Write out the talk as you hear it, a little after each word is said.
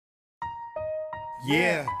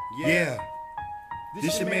Yeah.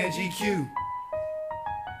 This your man GQ.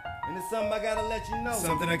 And it's something I gotta let you know.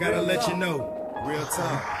 Something I gotta let you know. Real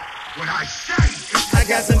talk. What I say. I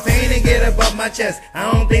got some pain to get up off my chest. I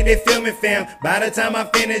don't think they feel me, fam. By the time I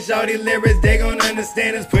finish all these lyrics, they gon'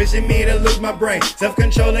 understand it's pushing me to lose my brain.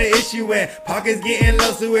 Self-control an issue and pockets getting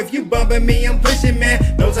low. So if you bumping me, I'm pushing,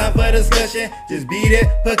 man. No time for discussion. Just beat it,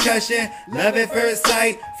 percussion. Love at first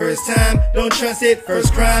sight, first time. Don't trust it,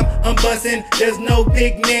 first crime. I'm busting. There's no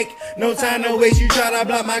picnic. No time to waste. You try to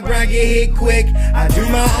block my grind, get hit quick. I do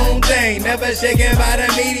my own thing, never shaken by the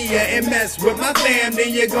media. And mess with my fam,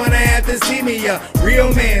 then you're gonna have to see me a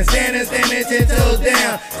real man, standing 10 toes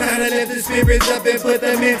down. Time to lift the spirits up and put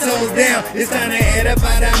the mentos down. It's time to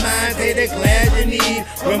edify the mind, take the class you need.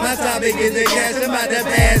 But my topic is the cash, I'm about to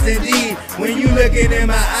pass indeed. When you looking in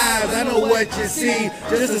my eyes, I know what you see.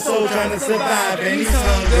 Just a soul trying to survive, and he's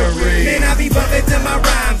hungry. Man, I be bumping to my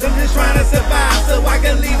rhymes, I'm just trying to survive, so I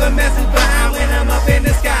can leave a message behind when I'm up in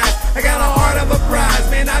the skies. I got a heart of a prize,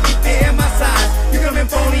 man, I be fitting my size. You coming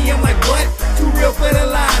phony, I'm like, what? Too real for the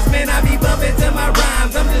lies, man, I be bumping to my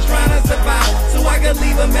rhymes, I'm just trying to survive, so I can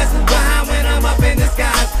leave a message behind when I'm up in the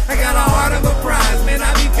skies. I got a heart of a prize, man,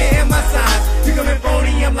 I be fitting my size. You coming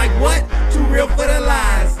phony, I'm like, what? Too real for the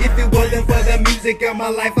lies. If it wasn't for the music of my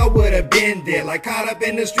life, I would've been dead. Like caught up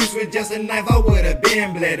in the streets with just a knife, I would've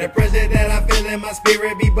been bled. The pressure that I feel in my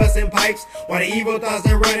spirit be busting pipes, while the evil thoughts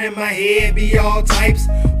that run in my head be all types.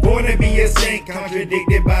 Born to be a saint,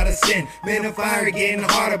 contradicted by the sin. Man, the fire getting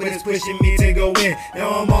harder, but it's pushing me to go in. Now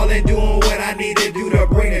I'm all in doing what I need to do to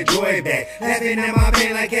bring the joy back. Laughing at my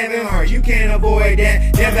pain like Kevin Hart, you can't avoid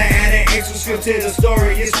that. Never add an extra script to the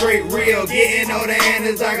story, it's straight real. Getting older and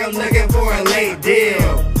it's dark, I'm looking for a late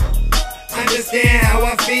deal. Understand how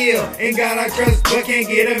I feel, and God I trust, but can't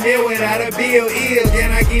get a meal without a bill. Ill, can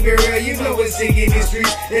I keep it real? You know what's sick in these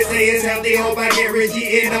streets. They say it's healthy, hope I get rich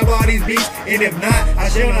eating up all these beats. And if not, I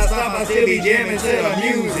shall not stop, I still be jamming to the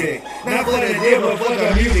music. Not for the deal, but for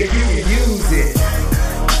the music, you can use it.